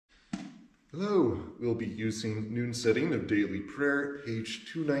Hello, we'll be using noon setting of daily prayer, page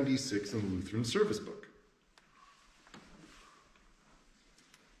 296 in the Lutheran Service Book.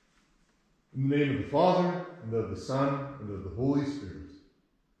 In the name of the Father, and of the Son, and of the Holy Spirit.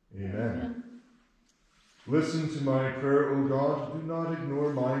 Amen. Amen. Listen to my prayer, O God, do not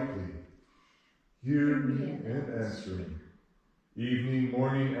ignore my plea. Hear me and answer me, evening,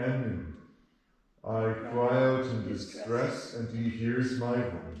 morning, and noon. I cry out in distress, and he hears my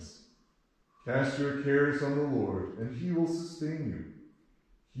voice. Cast your cares on the Lord, and he will sustain you.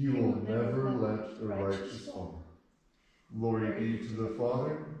 He will never let the righteous fall. Glory be to the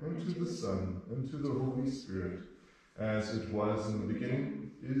Father, and to the Son, and to the Holy Spirit, as it was in the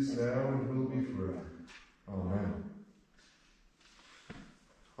beginning, is now, and will be forever. Amen.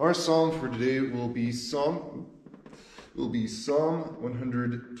 Our psalm for today will be Psalm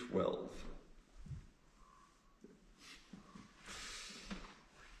 112.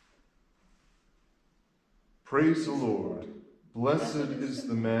 Praise the Lord. Blessed is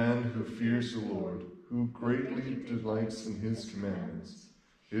the man who fears the Lord, who greatly delights in his commandments.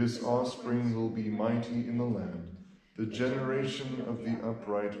 His offspring will be mighty in the land. The generation of the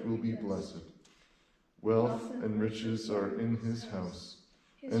upright will be blessed. Wealth and riches are in his house,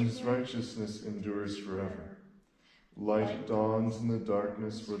 and his righteousness endures forever. Light dawns in the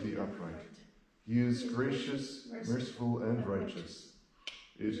darkness for the upright. He is gracious, merciful, and righteous.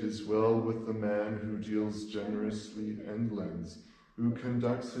 It is well with the man who deals generously and lends, who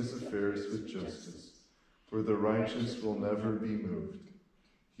conducts his affairs with justice. For the righteous will never be moved.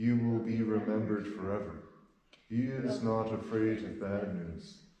 He will be remembered forever. He is not afraid of bad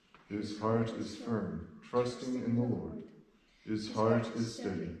news. His heart is firm, trusting in the Lord. His heart is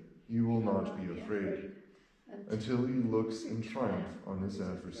steady. He will not be afraid, until he looks in triumph on his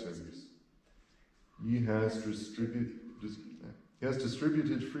adversaries. He has distributed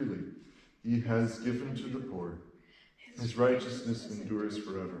freely. He has given to the poor. His righteousness endures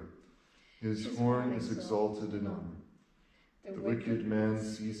forever. His horn is exalted in honor. The wicked man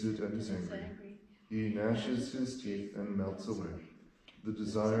sees it and is angry. He gnashes his teeth and melts away. The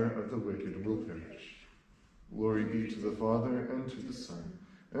desire of the wicked will perish. Glory be to the Father, and to the Son,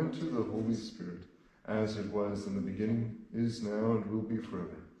 and to the Holy Spirit, as it was in the beginning, is now, and will be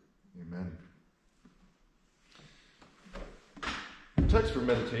forever. Amen. The text for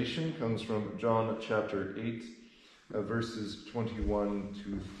meditation comes from John chapter 8, verses 21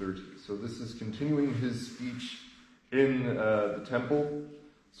 to 30. So this is continuing his speech in the temple.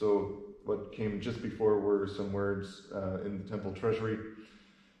 So what came just before were some words in the temple treasury.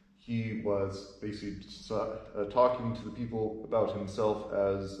 He was basically talking to the people about himself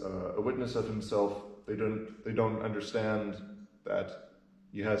as a witness of himself. They don't understand that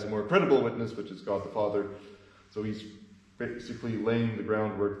he has a more credible witness, which is God the Father. So he's basically laying the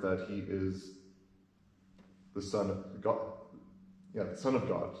groundwork that he is the Son of God. Yeah, the Son of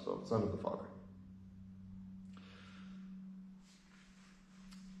God, so Son of the Father.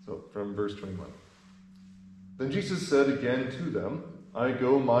 So from verse 21. Then Jesus said again to them, I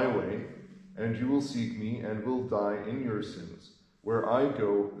go my way, and you will seek me and will die in your sins. Where I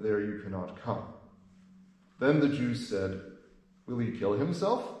go, there you cannot come. Then the Jews said, will he kill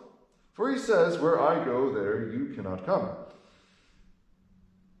himself? For he says, where I go, there you cannot come.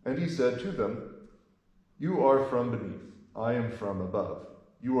 And he said to them, you are from beneath, I am from above.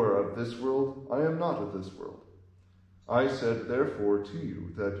 You are of this world, I am not of this world. I said therefore to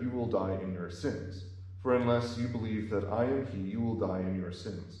you that you will die in your sins. For unless you believe that I am he, you will die in your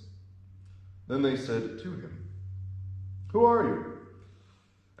sins. Then they said to him, who are you?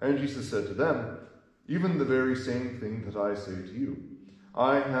 And Jesus said to them, even the very same thing that I say to you.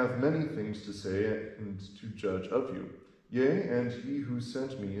 I have many things to say and to judge of you. Yea, and he who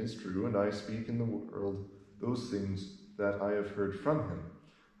sent me is true, and I speak in the world those things that I have heard from him.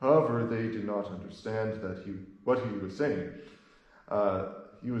 However, they did not understand what he was saying.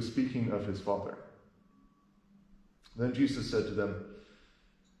 He was speaking of his Father. Then Jesus said to them,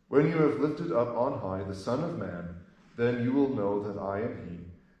 when you have lifted up on high the Son of Man, then you will know that I am he,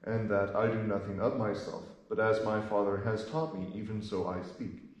 and that I do nothing of myself, but as my Father has taught me, even so I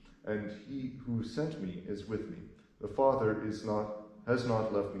speak. And he who sent me is with me. The Father has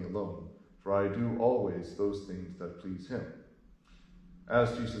not left me alone, for I do always those things that please him.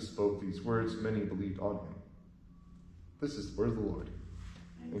 As Jesus spoke these words, many believed on him. This is the word of the Lord.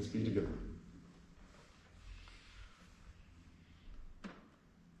 Thanks be to God.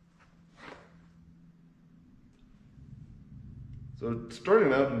 So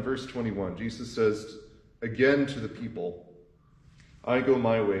starting out in verse 21, Jesus says again to the people, I go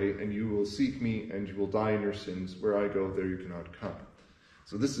my way, and you will seek me, and you will die in your sins. Where I go, there you cannot come.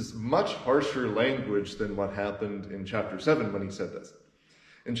 So this is much harsher language than what happened in chapter 7 when he said this.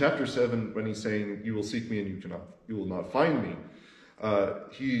 In chapter 7, when he's saying, you will seek me and you will not find me,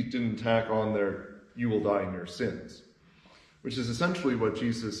 he didn't tack on there, you will die in your sins, which is essentially what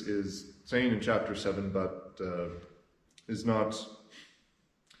Jesus is saying in chapter 7, but is not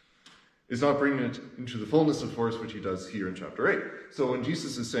bringing it into the fullness of force, which he does here in chapter 8. So when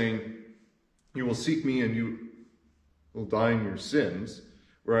Jesus is saying, you will seek me and you will die in your sins,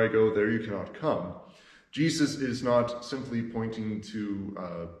 where I go, there you cannot come, Jesus is not simply pointing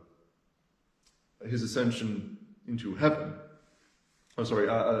to his ascension into heaven.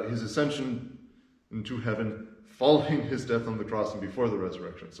 His ascension into heaven following his death on the cross and before the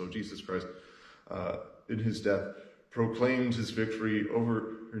resurrection. So Jesus Christ, in his death, proclaimed his victory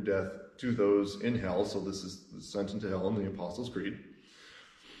over death to those in hell. So this is the ascent into hell in the Apostles' Creed.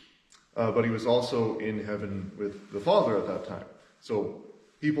 But he was also in heaven with the Father at that time. So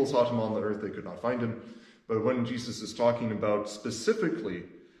people sought him on the earth, they could not find him. But when Jesus is talking about specifically,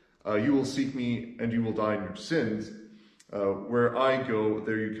 you will seek me and you will die in your sins, where I go,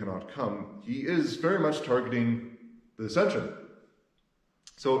 there you cannot come, he is very much targeting the ascension.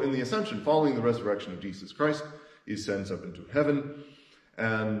 So in the ascension, following the resurrection of Jesus Christ, he ascends up into heaven,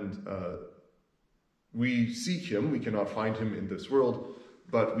 and we seek him. We cannot find him in this world,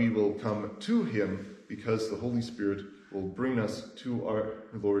 but we will come to him because the Holy Spirit will bring us to our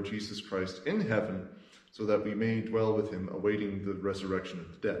Lord Jesus Christ in heaven, so that we may dwell with him, awaiting the resurrection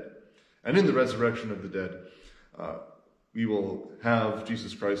of the dead. And in the resurrection of the dead, we will have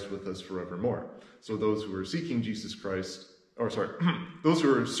Jesus Christ with us forevermore. So those who are seeking Jesus Christ, those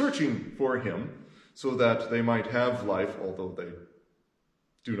who are searching for him so that they might have life, although they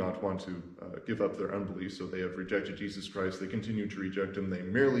do not want to give up their unbelief, so they have rejected Jesus Christ, they continue to reject him, they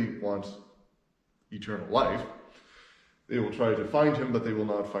merely want eternal life. They will try to find him, but they will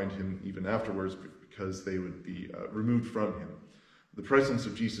not find him even afterwards, because they would be removed from him. The presence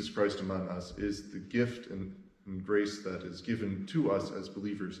of Jesus Christ among us is the gift and grace that is given to us as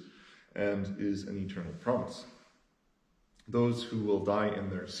believers, and is an eternal promise. Those who will die in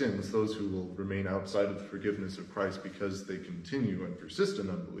their sins, those who will remain outside of the forgiveness of Christ because they continue and persist in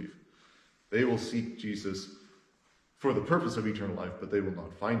unbelief, they will seek Jesus for the purpose of eternal life, but they will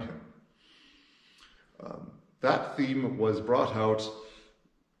not find him. That theme was brought out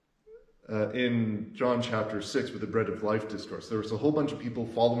in John chapter 6 with the bread of life discourse. There was a whole bunch of people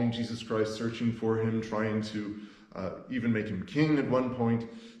following Jesus Christ, searching for him, trying to even make him king at one point.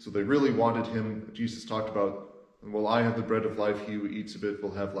 So they really wanted him. Jesus talked about, well, I have the bread of life. He who eats of it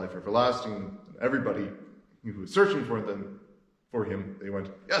will have life everlasting. And everybody who was searching for him, they went,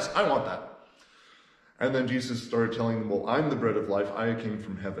 yes, I want that. And then Jesus started telling them, well, I'm the bread of life. I came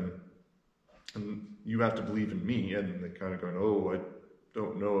from heaven. And you have to believe in me. And they kind of going, oh, I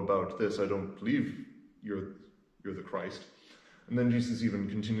don't know about this. I don't believe you're the Christ. And then Jesus even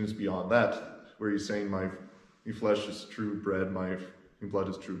continues beyond that, where he's saying, my flesh is true bread, my blood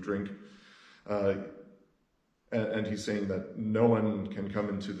is true drink. And he's saying that no one can come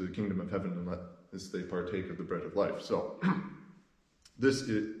into the kingdom of heaven unless they partake of the bread of life. So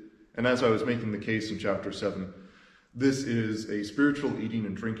and as I was making the case in chapter 7, this is a spiritual eating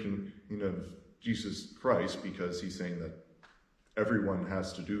and drinking of Jesus Christ, because he's saying that everyone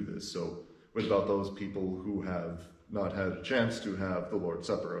has to do this. So what about those people who have not had a chance to have the Lord's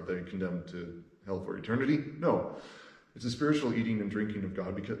Supper? Are they condemned to hell for eternity? No. It's a spiritual eating and drinking of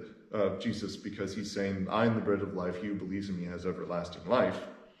God, Jesus, because he's saying, I am the bread of life. He who believes in me has everlasting life.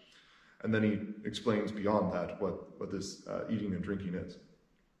 And then he explains beyond that what this eating and drinking is.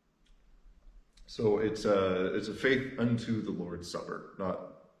 So it's a faith unto the Lord's Supper,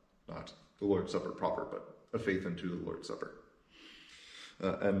 not the Lord's Supper proper, but a faith unto the Lord's Supper.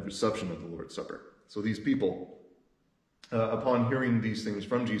 And reception of the Lord's Supper. So these people, upon hearing these things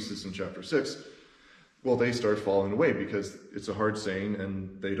from Jesus in chapter 6, well, they start falling away because it's a hard saying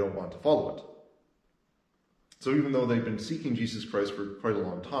and they don't want to follow it. So even though they've been seeking Jesus Christ for quite a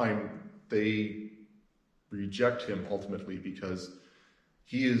long time, they reject him ultimately because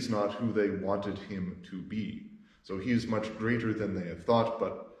he is not who they wanted him to be. So he is much greater than they have thought,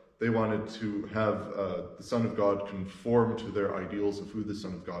 but they wanted to have the Son of God conform to their ideals of who the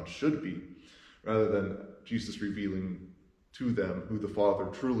Son of God should be, rather than Jesus revealing to them who the Father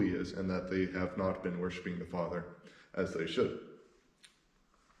truly is, and that they have not been worshiping the Father as they should.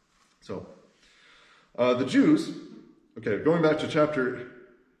 So, the Jews, going back to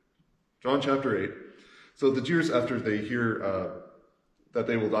John chapter 8, so the Jews, after they hear that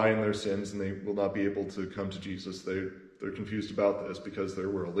they will die in their sins and they will not be able to come to Jesus, they're confused about this because they're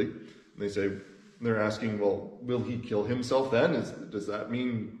worldly. And they say, they're asking, well, will he kill himself then? Does that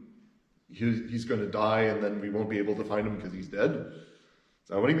mean he's going to die and then we won't be able to find him because he's dead? Is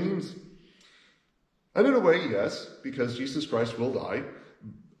that what he means? And in a way, yes, because Jesus Christ will die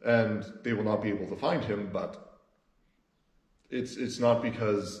and they will not be able to find him, but it's not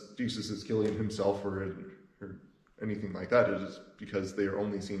because Jesus is killing himself or anything like that. It is because they are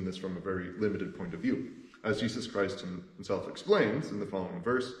only seeing this from a very limited point of view. As Jesus Christ himself explains in the following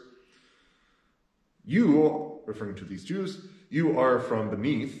verse, you, referring to these Jews, you are from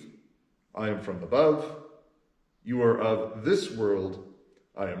beneath, I am from above. You are of this world,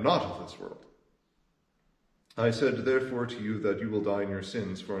 I am not of this world. I said therefore to you that you will die in your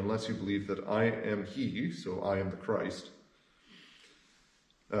sins, for unless you believe that I am he, so I am the Christ,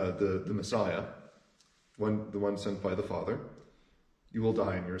 the Messiah, the one sent by the Father, you will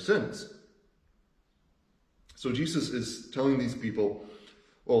die in your sins. So Jesus is telling these people,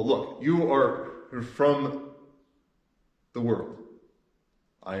 well, look, you are from the world.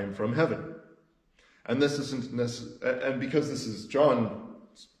 I am from heaven. And this isn't necessary, and because this is John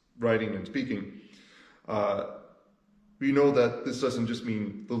writing and speaking, we know that this doesn't just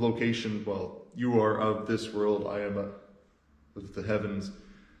mean the location, well, you are of this world, I am of the heavens,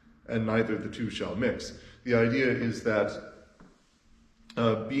 and neither the two shall mix. The idea is that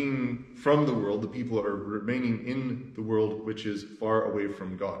being from the world, the people are remaining in the world which is far away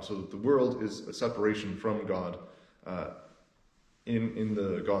from God. So that the world is a separation from God in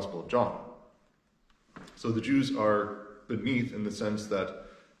the Gospel of John. So the Jews are beneath in the sense that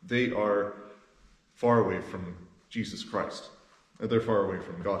they are far away from Jesus Christ. They're far away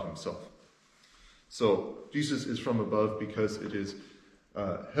from God himself. So Jesus is from above because it is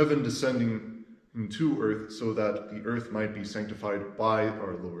heaven descending into earth so that the earth might be sanctified by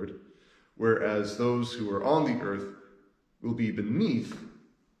our Lord, whereas those who are on the earth will be beneath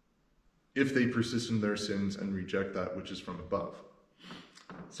if they persist in their sins and reject that which is from above.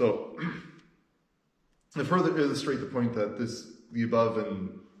 So, to further illustrate the point that the above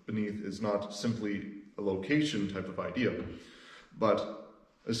and beneath is not simply a location type of idea, but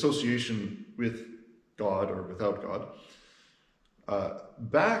association with God or without God.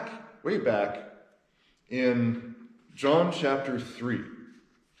 Way back in John chapter 3,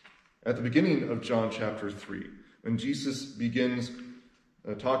 at the beginning of John chapter 3, when Jesus begins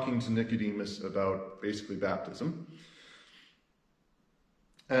talking to Nicodemus about basically baptism,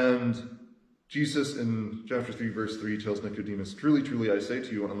 and Jesus in chapter 3 verse 3 tells Nicodemus, "Truly, truly, I say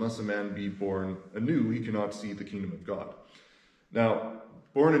to you, unless a man be born anew, he cannot see the kingdom of God." Now,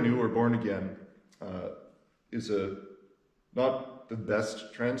 born anew or born again is not the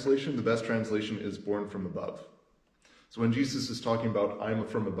best translation. The best translation is born from above. So when Jesus is talking about, I am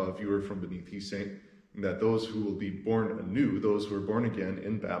from above, you are from beneath, he's saying that those who will be born anew, those who are born again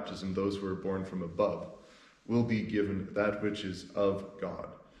in baptism, those who are born from above, will be given that which is of God.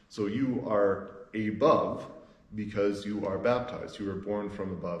 So you are above because you are baptized. You are born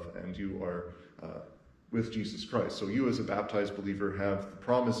from above and you are with Jesus Christ. So you as a baptized believer have the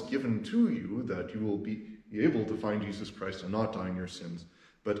promise given to you that you will be able to find Jesus Christ and not die in your sins,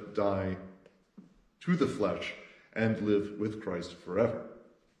 but die to the flesh and live with Christ forever.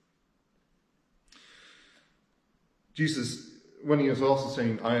 Jesus, when he is also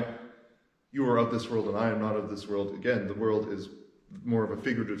saying, you are of this world and I am not of this world, again, the world is more of a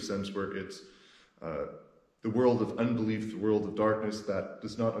figurative sense where it's the world of unbelief, the world of darkness that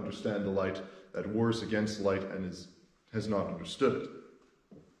does not understand the light, that wars against light and has not understood it.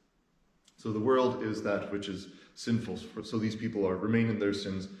 So the world is that which is sinful. So these people remain in their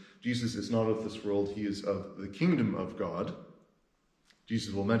sins. Jesus is not of this world. He is of the kingdom of God.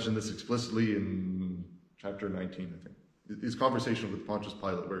 Jesus will mention this explicitly in chapter 19, I think. His conversation with Pontius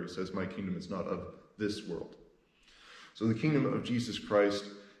Pilate where he says, my kingdom is not of this world. So the kingdom of Jesus Christ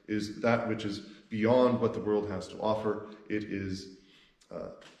is that which is beyond what the world has to offer. It is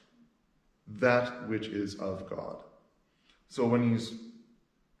that which is of God. So when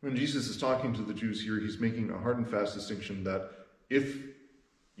Jesus is talking to the Jews here, he's making a hard and fast distinction that if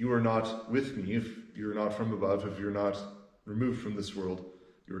you are not with me, if you're not from above, if you're not removed from this world,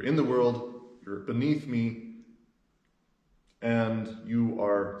 you're in the world, you're beneath me, and you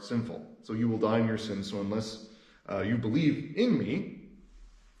are sinful. So you will die in your sins. So unless you believe in me,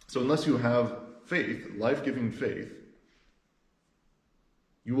 so unless you have faith, life-giving faith,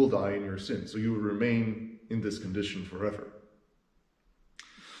 you will die in your sins. So you will remain in this condition forever.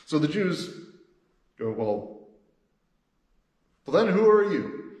 So the Jews go, well, then who are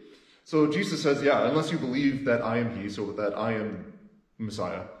you? So Jesus says, yeah, unless you believe that I am he, so that I am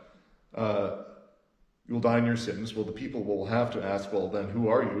Messiah, you you will die in your sins. Well, the people will have to ask, well, then who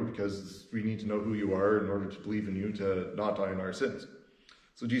are you? Because we need to know who you are in order to believe in you to not die in our sins.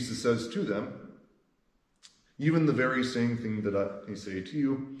 So Jesus says to them, even the very same thing that I say to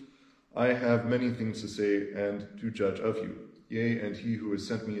you, I have many things to say and to judge of you. Yea, and he who has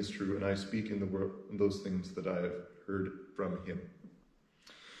sent me is true, and I speak in those things that I have heard from him.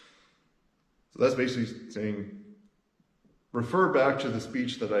 So that's basically saying, refer back to the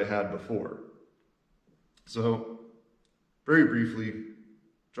speech that I had before. So, very briefly,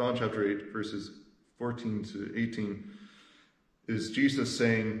 John chapter 8, verses 14 to 18, is Jesus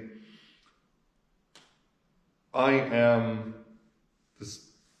saying, I and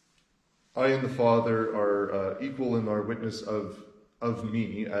the Father are equal in our witness of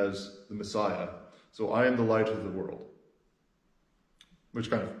me as the Messiah. So I am the light of the world. Which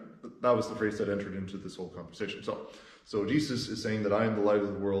that was the phrase that entered into this whole conversation. So Jesus is saying that I am the light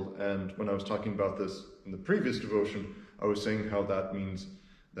of the world, and when I was talking about this in the previous devotion, I was saying how that means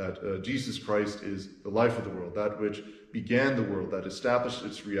that Jesus Christ is the life of the world, that which began the world, that established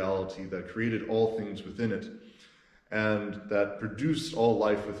its reality, that created all things within it, and that produced all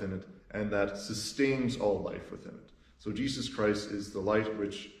life within it, and that sustains all life within it. So Jesus Christ is the light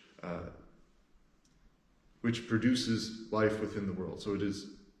which produces life within the world. So it is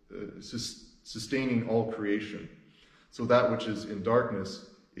sustaining all creation. So that which is in darkness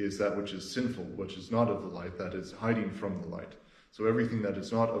is that which is sinful, which is not of the light, that is hiding from the light. So everything that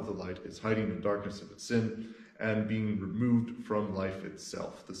is not of the light is hiding in darkness of its sin and being removed from life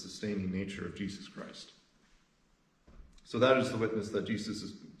itself, the sustaining nature of Jesus Christ. So that is the witness that Jesus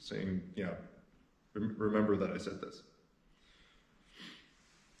is saying, remember that I said this.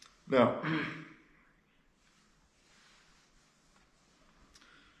 Now,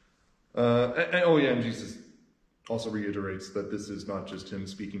 and Jesus also reiterates that this is not just him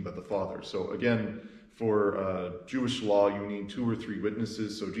speaking, but the Father. So again, for Jewish law, you need 2 or 3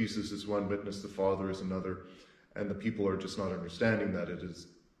 witnesses. So Jesus is one witness, the Father is another, and the people are just not understanding that it is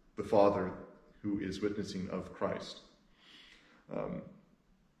the Father who is witnessing of Christ.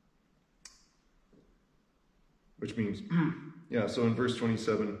 Which means, so in verse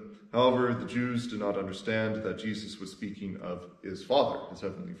 27, however, the Jews did not understand that Jesus was speaking of his Father, his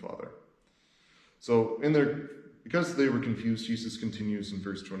heavenly Father. So because they were confused, Jesus continues in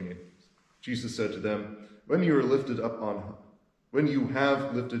verse 28. Jesus said to them, when you have lifted up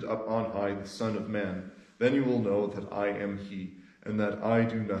on high the Son of Man, then you will know that I am he, and that I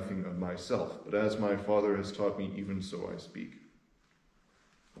do nothing of myself, but as my Father has taught me, even so I speak.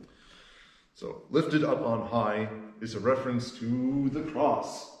 So, lifted up on high is a reference to the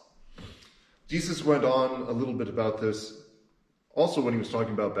cross. Jesus went on a little bit about this also when he was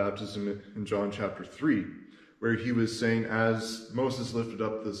talking about baptism in John chapter 3, where he was saying, as Moses lifted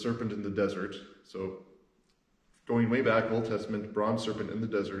up the serpent in the desert, so going way back, Old Testament, bronze serpent in the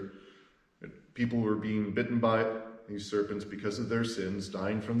desert, people were being bitten by these serpents because of their sins,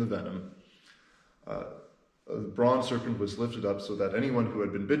 dying from the venom. A bronze serpent was lifted up so that anyone who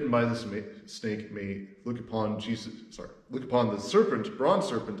had been bitten by the snake may look upon the bronze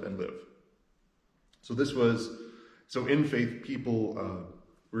serpent, and live. So in faith, people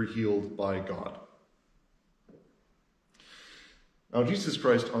were healed by God. Now, Jesus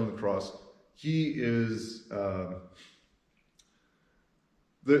Christ on the cross, he is,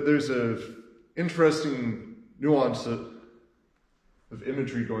 there's an interesting nuance of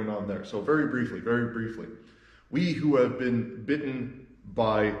imagery going on there. So very briefly, we who have been bitten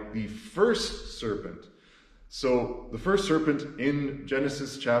by the first serpent. So the first serpent in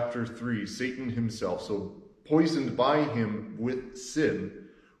Genesis chapter 3, Satan himself, so poisoned by him with sin,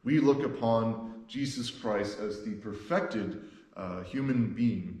 we look upon Jesus Christ as the perfected human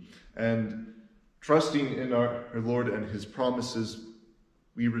being. And trusting in our Lord and his promises,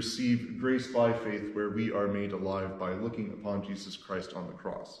 we receive grace by faith where we are made alive by looking upon Jesus Christ on the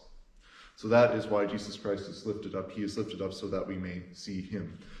cross. So that is why Jesus Christ is lifted up. He is lifted up so that we may see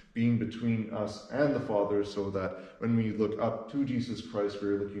him, being between us and the Father, so that when we look up to Jesus Christ,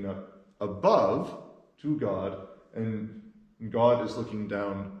 we're looking up above to God, and God is looking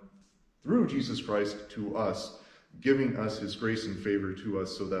down through Jesus Christ to us, giving us his grace and favor to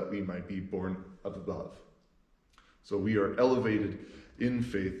us so that we might be born of above. So we are elevated in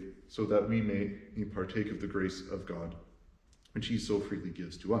faith so that we may partake of the grace of God, which he so freely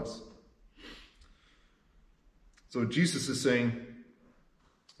gives to us. So Jesus is saying,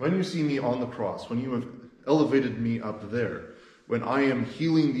 when you see me on the cross, when you have elevated me up there, when I am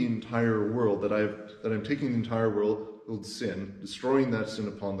healing the entire world, that I'm taking the entire world's sin, destroying that sin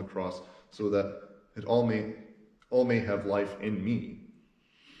upon the cross, so that it all may have life in me,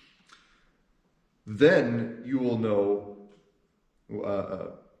 then you will know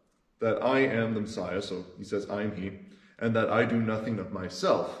that I am the Messiah," so he says, "I am he, "and that I do nothing of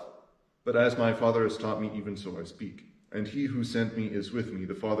myself, but as my Father has taught me, even so I speak. And he who sent me is with me.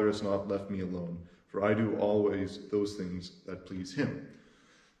 The Father has not left me alone, for I do always those things that please him."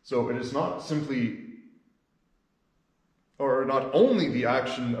 So it is not simply, or not only the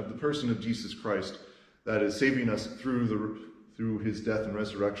action of the person of Jesus Christ that is saving us through his death and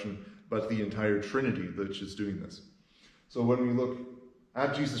resurrection, but the entire Trinity which is doing this. So when we look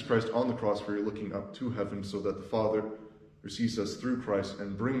at Jesus Christ on the cross, we are looking up to heaven so that the Father receives us through Christ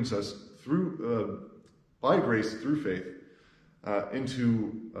and brings us through, by grace, through faith,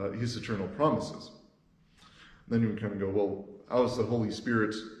 into his eternal promises. Then you kind of go, well, how does the Holy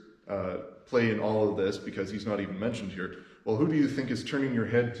Spirit play in all of this? Because he's not even mentioned here. Well, who do you think is turning your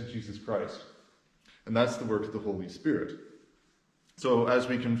head to Jesus Christ? And that's the work of the Holy Spirit. So as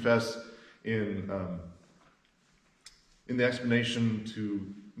we confess in the explanation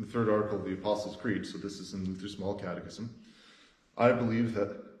to the third article of the Apostles' Creed, so this is in Luther's Small Catechism, I believe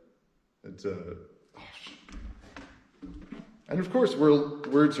that and of course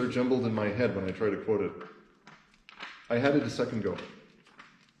words are jumbled in my head when I try to quote it. I had it a second go.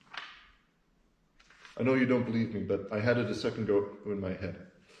 I know you don't believe me, but I had it a second go in my head.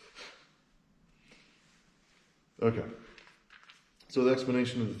 Okay. So the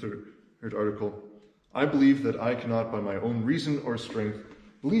explanation of the third article. I believe that I cannot by my own reason or strength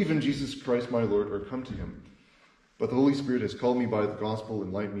believe in Jesus Christ my Lord or come to him. But the Holy Spirit has called me by the gospel,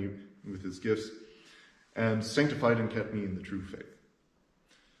 enlightened me with his gifts, and sanctified and kept me in the true faith.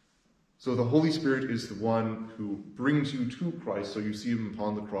 So the Holy Spirit is the one who brings you to Christ, so you see him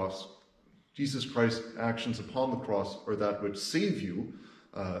upon the cross. Jesus Christ's actions upon the cross are that which save you.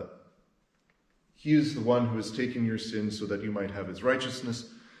 He is the one who has taken your sins so that you might have his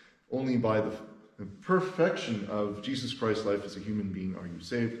righteousness. Only by the perfection of Jesus Christ's life as a human being are you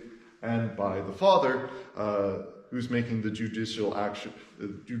saved. And by the Father, who's making the judicial act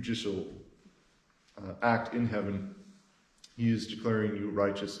in heaven, he is declaring you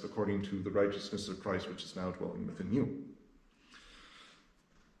righteous according to the righteousness of Christ, which is now dwelling within you.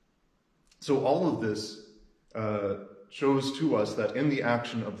 So all of this shows to us that in the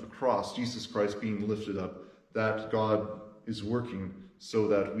action of the cross, Jesus Christ being lifted up, that God is working so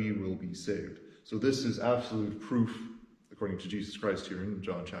that we will be saved. So this is absolute proof, according to Jesus Christ here in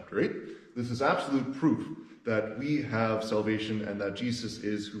John chapter 8, this is absolute proof that we have salvation and that Jesus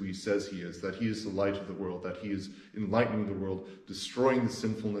is who he says he is, that he is the light of the world, that he is enlightening the world, destroying the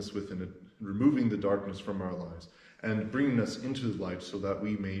sinfulness within it, removing the darkness from our lives, and bringing us into the light so that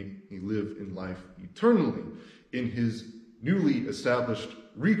we may live in life eternally in his newly established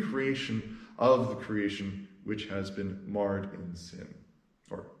recreation of the creation which has been marred in sin,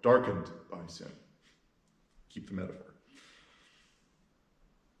 or darkened by sin. Keep the metaphor.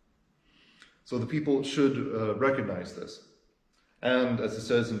 So the people should recognize this. And as it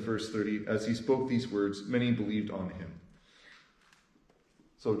says in verse 30, as he spoke these words, many believed on him.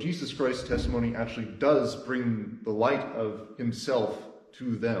 So Jesus Christ's testimony actually does bring the light of himself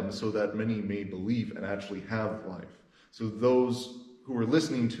to them so that many may believe and actually have life. So those who were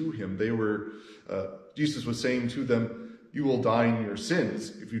listening to him, Jesus was saying to them, you will die in your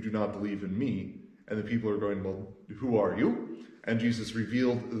sins if you do not believe in me. And the people are going, well, who are you? And Jesus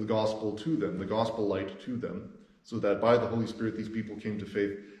revealed the gospel to them, the gospel light to them, so that by the Holy Spirit these people came to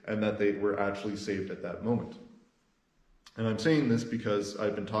faith and that they were actually saved at that moment. And I'm saying this because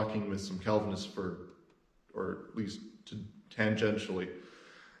I've been talking with some Calvinists or at least tangentially,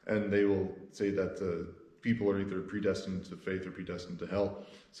 and they will say that the people are either predestined to faith or predestined to hell.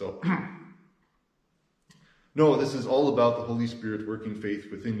 So, no, this is all about the Holy Spirit working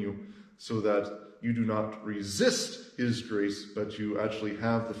faith within you so that you do not resist his grace, but you actually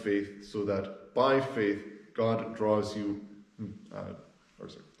have the faith so that by faith God draws you,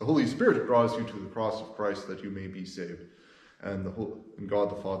 the Holy Spirit draws you to the cross of Christ that you may be saved. And God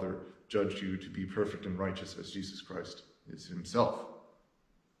the Father judged you to be perfect and righteous as Jesus Christ is himself.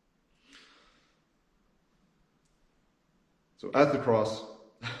 So at the cross,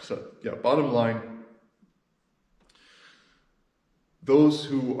 bottom line, those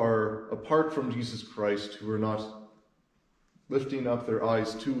who are apart from Jesus Christ, who are not lifting up their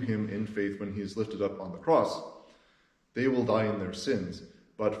eyes to him in faith when he is lifted up on the cross, they will die in their sins.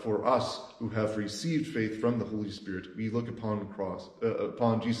 But for us who have received faith from the Holy Spirit, we look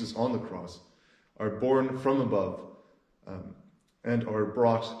upon Jesus on the cross, are born from above, and are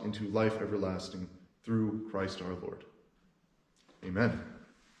brought into life everlasting through Christ our Lord. Amen.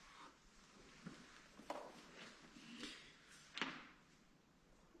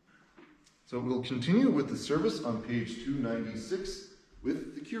 So we'll continue with the service on page 296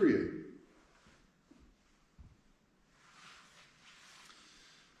 with the Kyrie.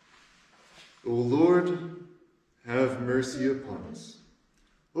 O Lord, have mercy upon us.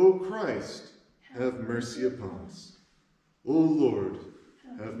 O Christ, have mercy upon us. O Lord,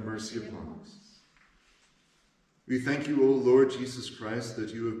 have mercy upon us. We thank you, O Lord Jesus Christ,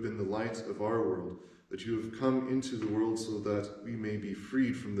 that you have been the light of our world, that you have come into the world so that we may be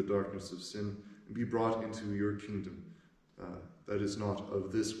freed from the darkness of sin and be brought into your kingdom that is not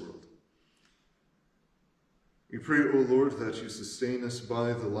of this world. We pray, O Lord, that you sustain us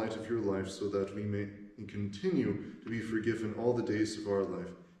by the light of your life so that we may continue to be forgiven all the days of our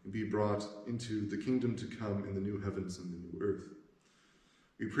life and be brought into the kingdom to come in the new heavens and the new earth.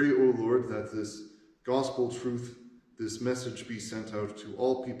 We pray, O Lord, that this gospel truth, this message be sent out to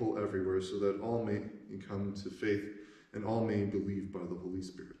all people everywhere so that all may come to faith and all may believe by the Holy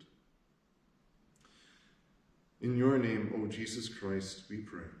Spirit. In your name, O Jesus Christ, we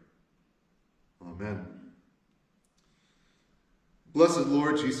pray. Amen. Blessed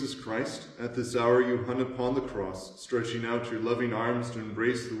Lord Jesus Christ, at this hour you hung upon the cross, stretching out your loving arms to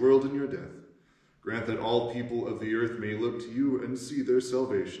embrace the world in your death. Grant that all people of the earth may look to you and see their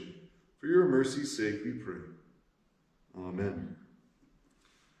salvation. For your mercy's sake we pray. Amen.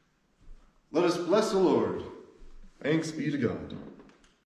 Let us bless the Lord. Thanks be to God.